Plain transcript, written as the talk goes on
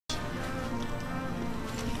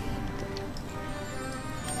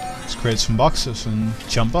Let's create some boxes and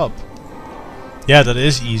jump up. Yeah, that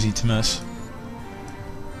is easy to miss.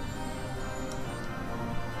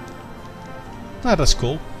 Ah, that's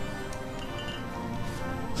cool.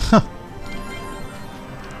 Huh.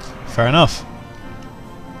 Fair enough.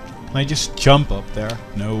 Can I just jump up there?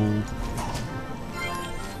 No.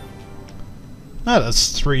 Ah,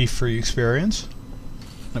 that's 3 free experience.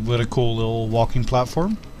 With a cool little walking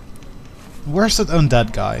platform. Where's that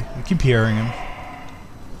undead guy? I keep hearing him.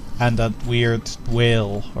 And that weird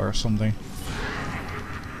whale or something.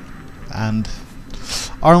 And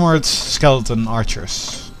armored skeleton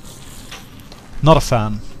archers. Not a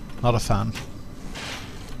fan. Not a fan.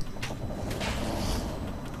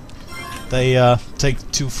 They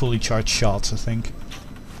take 2 fully charged shots, I think.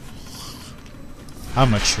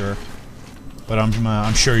 I'm not sure, but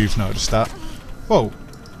I'm sure you've noticed that. Whoa,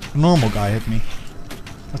 a normal guy hit me.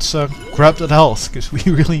 Let's grab that health because we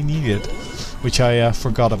really need it, which I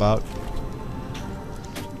forgot about.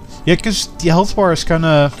 Yeah, because the health bar is kind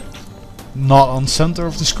of not on center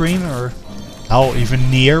of the screen, or hell, even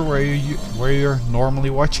near where you're normally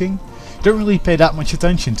watching. You don't really pay that much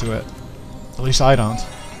attention to it. At least I don't.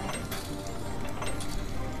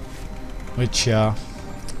 Which, yeah,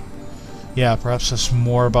 perhaps that's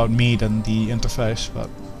more about me than the interface, but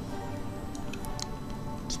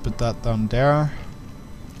let's put that down there.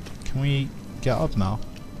 Can we get up now?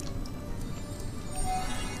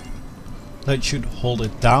 That should hold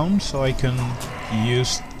it down so I can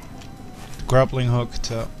use the grappling hook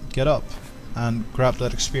to get up and grab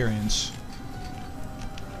that experience.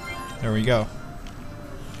 There we go.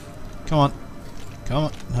 Come on. Come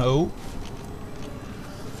on. No.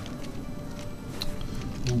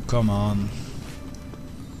 Ooh, come on.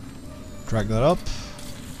 Drag that up.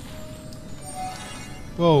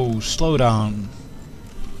 Whoa, slow down.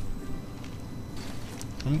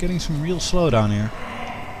 I'm getting some real slowdown here.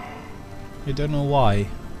 I don't know why.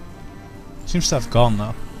 Seems to have gone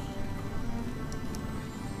though.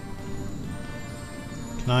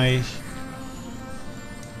 Can I...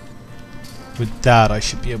 With that I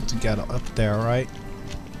should be able to get up there, right?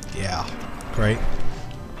 Yeah, great.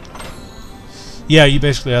 Yeah, you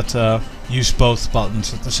basically had to use both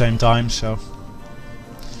buttons at the same time, so...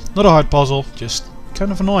 Not a hard puzzle, just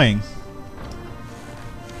kind of annoying.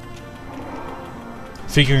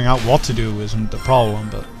 Figuring out what to do isn't the problem,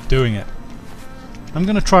 but doing it. I'm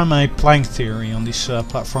gonna try my plank theory on these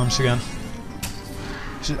platforms again.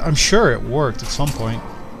 I'm sure it worked at some point.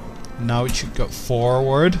 Now it should go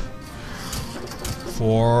forward.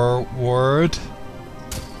 Forward.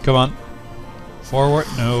 Come on. Forward.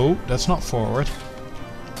 No, that's not forward.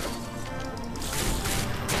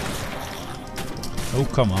 Oh,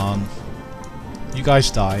 come on. You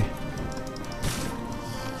guys die.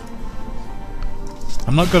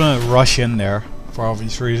 I'm not gonna rush in there for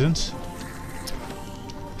obvious reasons.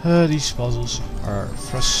 These puzzles are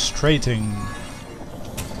frustrating.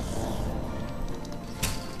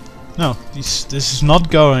 No, this is not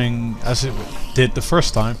going as it did the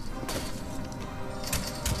first time.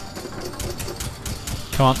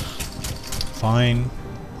 Come on. Fine.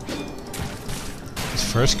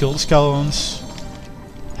 Let's first kill the skeletons.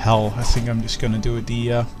 Hell, I think I'm just gonna do it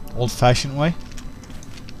the old-fashioned way.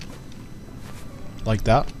 Like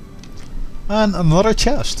that. And another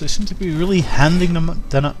chest. They seem to be really handing them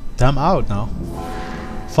out now.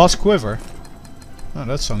 Fast quiver. Oh,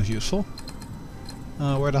 that sounds useful.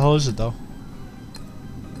 Where the hell is it though?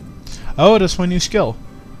 Oh, that's my new skill.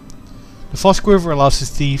 The fast quiver allows the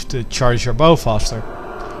thief to charge your bow faster.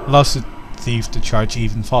 Allows the thief to charge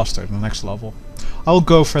even faster the next level. I'll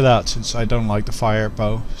go for that since I don't like the fire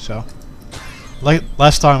bow. So, like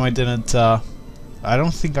last time I didn't. I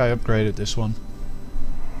don't think I upgraded this one.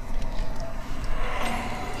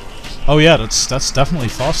 Oh yeah, that's definitely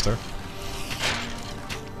faster.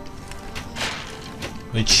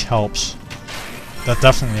 Which helps. That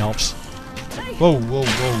definitely helps. Whoa, whoa,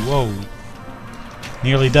 whoa, whoa.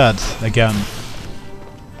 Nearly dead again.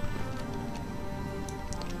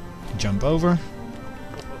 Jump over.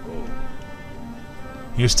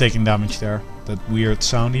 He was taking damage there. That weird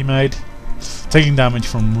sound he made. Taking damage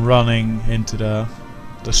from running into the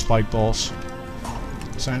spike balls.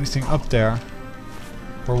 Is there anything up there?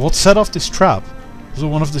 Or what set off this trap? Was it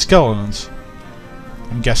one of the skeletons?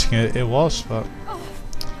 I'm guessing it was, but...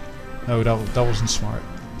 No, that wasn't smart.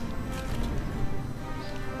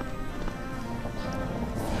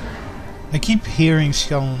 I keep hearing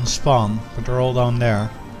skeletons spawn, but they're all down there.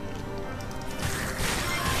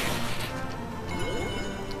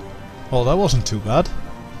 Well, that wasn't too bad.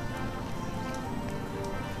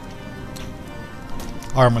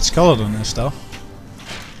 Armored skeleton is though.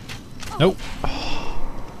 Nope.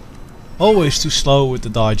 Always too slow with the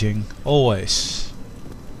dodging. Always.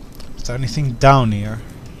 Is there anything down here?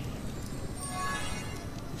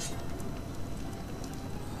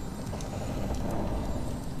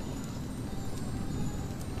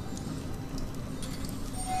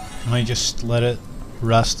 Can I just let it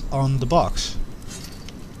rest on the box?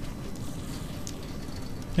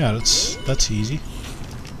 Yeah, that's easy.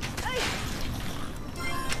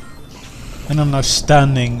 And I'm now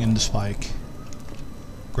standing in the spike.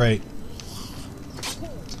 Great.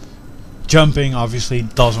 Jumping obviously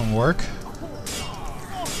doesn't work.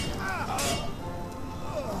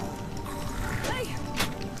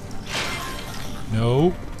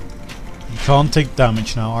 No. You can't take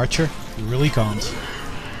damage now, Archer. You really can't.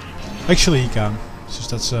 Actually, you can. It's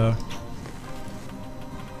just that's a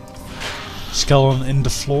skeleton in the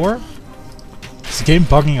floor. Is the game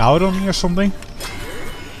bugging out on me or something?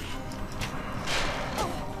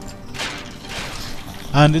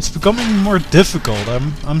 And it's becoming more difficult.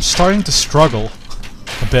 I'm starting to struggle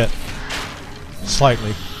a bit.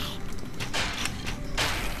 Slightly.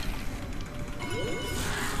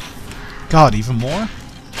 God, even more?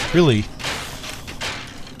 Really?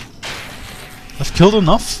 I've killed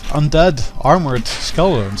enough undead, armored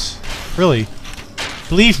skeletons. Really?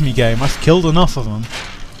 Believe me, game, I've killed enough of them.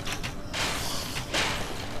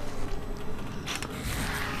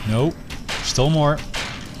 Nope. Still more.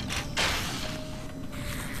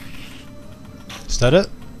 Is that it?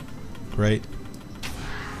 Great.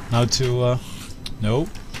 Now to, nope.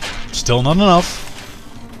 Still not enough.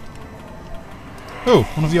 Oh,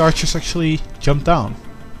 one of the archers actually jumped down.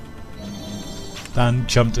 Then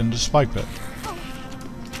jumped in the spike pit.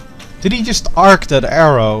 Did he just arc that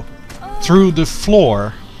arrow through the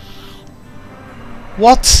floor?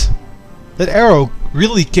 What? That arrow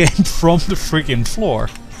really came from the freaking floor.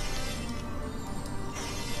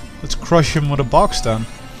 Let's crush him with a box then.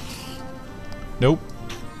 Nope.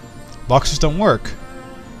 Boxes don't work.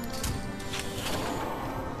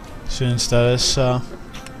 So instead is, can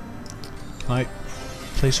I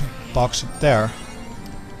place a box up there?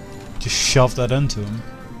 Just shove that into him.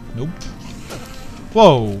 Nope.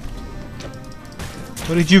 Whoa!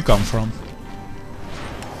 Where did you come from?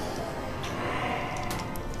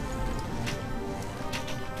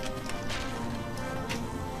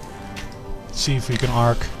 Let's see if we can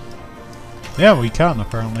arc. Yeah, we can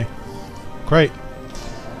apparently. Great.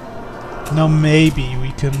 Now maybe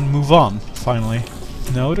we can move on, finally.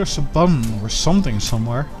 No, there's a button or something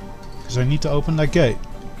somewhere. Because I need to open that gate.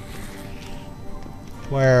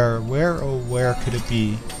 Where, oh where could it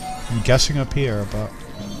be? I'm guessing up here, but...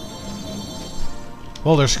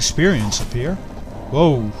 Well, there's experience up here.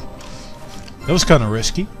 Whoa. That was kind of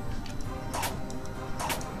risky.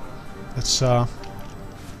 Let's, that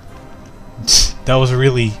was a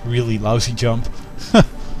really, really lousy jump.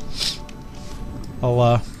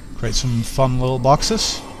 I'll, create some fun little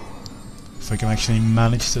boxes. If I can actually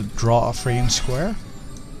manage to draw a freaking square.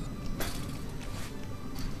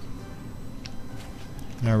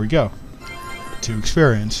 There we go. 2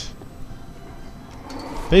 experience.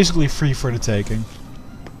 Basically free for the taking.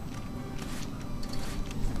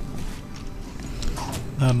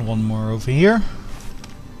 And one more over here.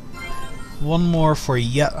 One more for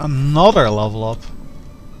yet another level up.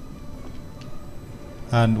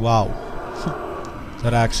 And wow.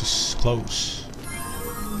 That axe is close.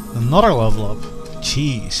 Another level up.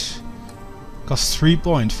 Jeez. Costs 3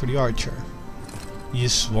 points for the archer. He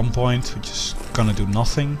is 1 point, which is gonna do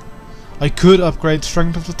nothing. I could upgrade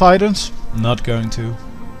Strength of the Titans. I'm not going to.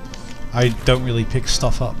 I don't really pick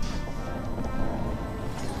stuff up.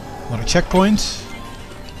 Another checkpoint.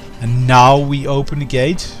 And now we open the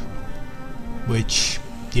gate. Which,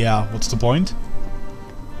 yeah, what's the point?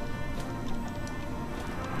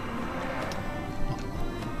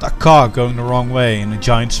 That car going the wrong way in a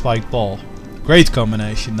giant spiked ball. Great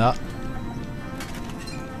combination, that.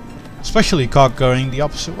 Especially cock going the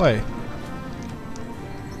opposite way.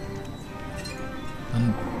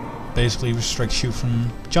 And basically restricts you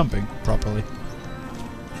from jumping properly.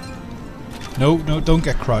 No, no, don't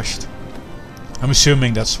get crushed. I'm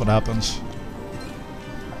assuming that's what happens.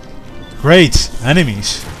 Great!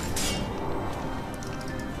 Enemies!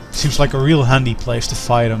 Seems like a real handy place to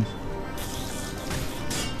fight them.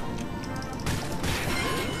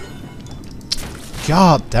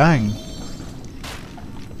 God dang.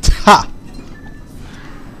 Ha!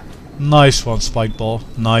 Nice one, Spike Ball.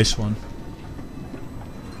 Nice one.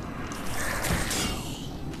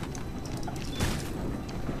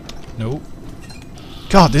 Nope.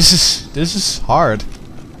 God, this is hard.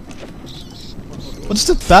 What's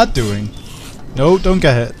the bat doing? No, don't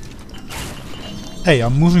get hit. Hey,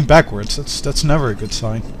 I'm moving backwards. That's never a good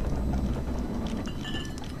sign.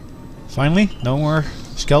 Finally, no more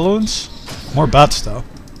skeletons. More bats though.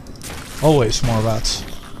 Always more bats.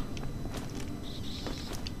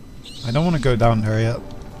 I don't want to go down there yet.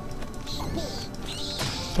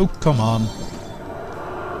 Oh, come on.